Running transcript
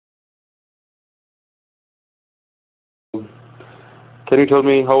Can you tell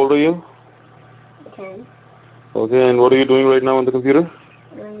me how old are you? 10. Okay, and what are you doing right now on the computer?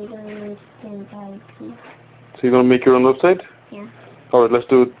 I'm doing things like... So you're gonna make your own website? Yeah. Alright, let's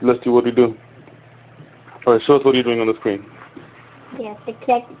do what you do. Alright, show us what you're doing on the screen. You have to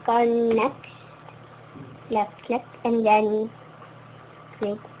click on next, left click, and then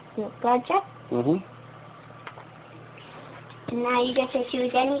create new project. Now you get to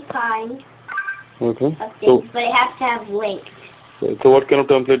choose any kind Okay. of things, but it has to have links. So what kind of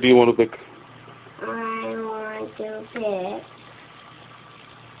template do you want to pick? I want to pick...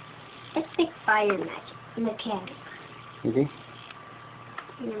 Let's pick fire magic, mechanic. Okay.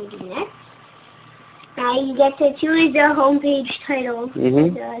 And then we do next. Now you get to choose the homepage title for the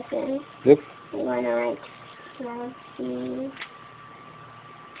lesson. Yep. You want to write classy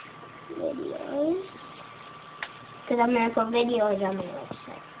videos. Because I'm going to put videos on my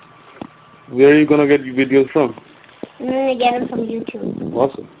website. Where are you gonna get your videos from? I'm going to get them from YouTube.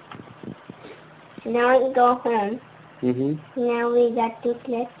 Awesome. So now we go home. Mm-hmm. Now we got to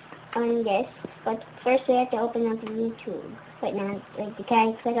click on this. But first we have to open up YouTube. Wait, now, can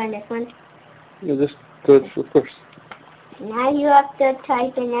I click on this one? Yeah, just search, of course. Now you have to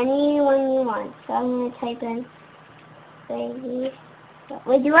type in any one you want. So I'm going to type in Crazy.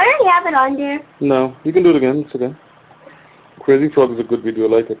 Wait, do you already have it on there? No, you can do it again. It's okay. Crazy Frog is a good video. I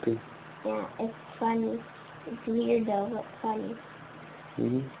like it too. Yeah, it's funny. It's weird though, but funny. I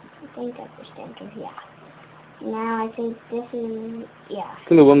think I pushed enter, yeah. Now I think this is, yeah. I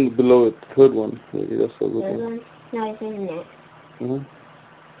think the one below it, the third one. Maybe that's the good Third one. one? No, it's in it.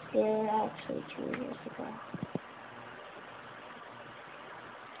 They're actually 2 years ago.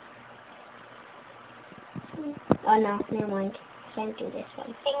 Oh no, never mind. Can't do this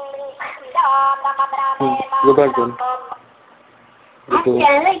one. Go back then. Actually, I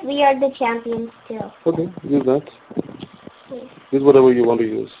like We Are the Champions too. Okay, use that. Use whatever you want to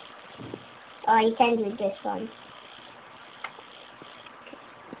use. Oh, you can do this one.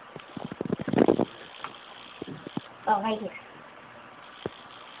 Oh, right here.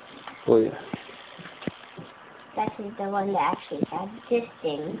 Oh yeah. That is the one that actually has this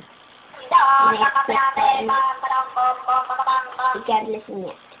thing. When I click button, you can't listen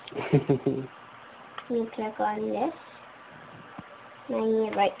yet. You click on this. Now you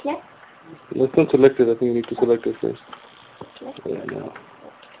right click. Let's not select it. I think you need to select it first. Click. Yeah, now.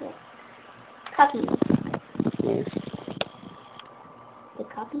 Click. Copy. Nice. The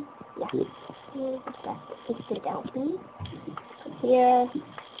copy? Yeah. Yep. It's the open. Here,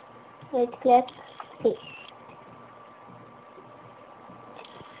 right click, paste.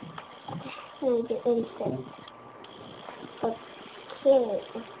 And the instant. Okay.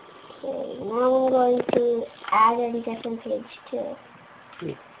 Now I'm going to add a different page too.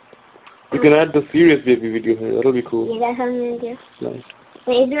 You can add the serious baby video here. That'll be cool. Yeah, that's what I'm going to do. Nice.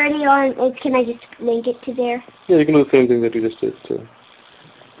 Wait, is there any on, or can I just link it to there? Yeah, you can do the same thing that you just did. So.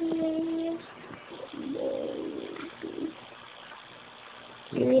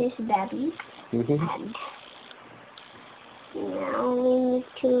 Serious baby. And now we need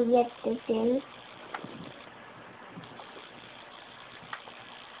to get this in.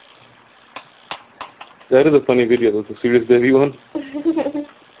 That is a funny video. That's a serious baby one.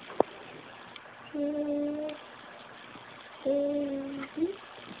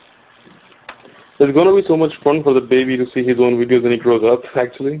 It's gonna be so much fun for the baby to see his own videos when he grows up,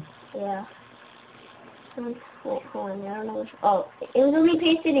 actually. Yeah. Wait, hold on, I don't know which... Oh, it was only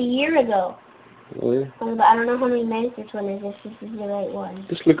pasted a year ago. Oh yeah? But I don't know how many minutes this one is, if this is the right one.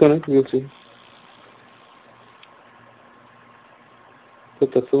 Just click on it, you'll see.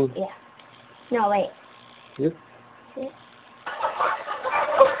 Put that phone. Yeah. No, wait. Yep. Yeah.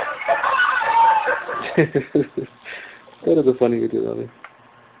 That is a funny video, Ravi.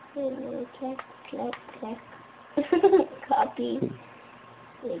 Click, click, click. Copy.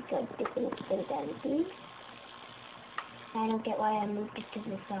 We got different fidelity. I don't get why I moved it to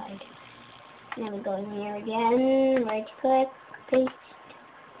the side. Now we go in here again, right click, paste,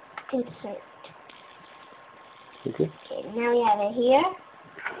 insert. Okay. Okay, now we have it here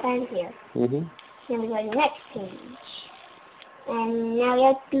and here. Mm-hmm. Now we go to the next page. And now we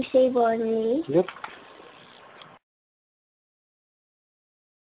have to save only. Yep.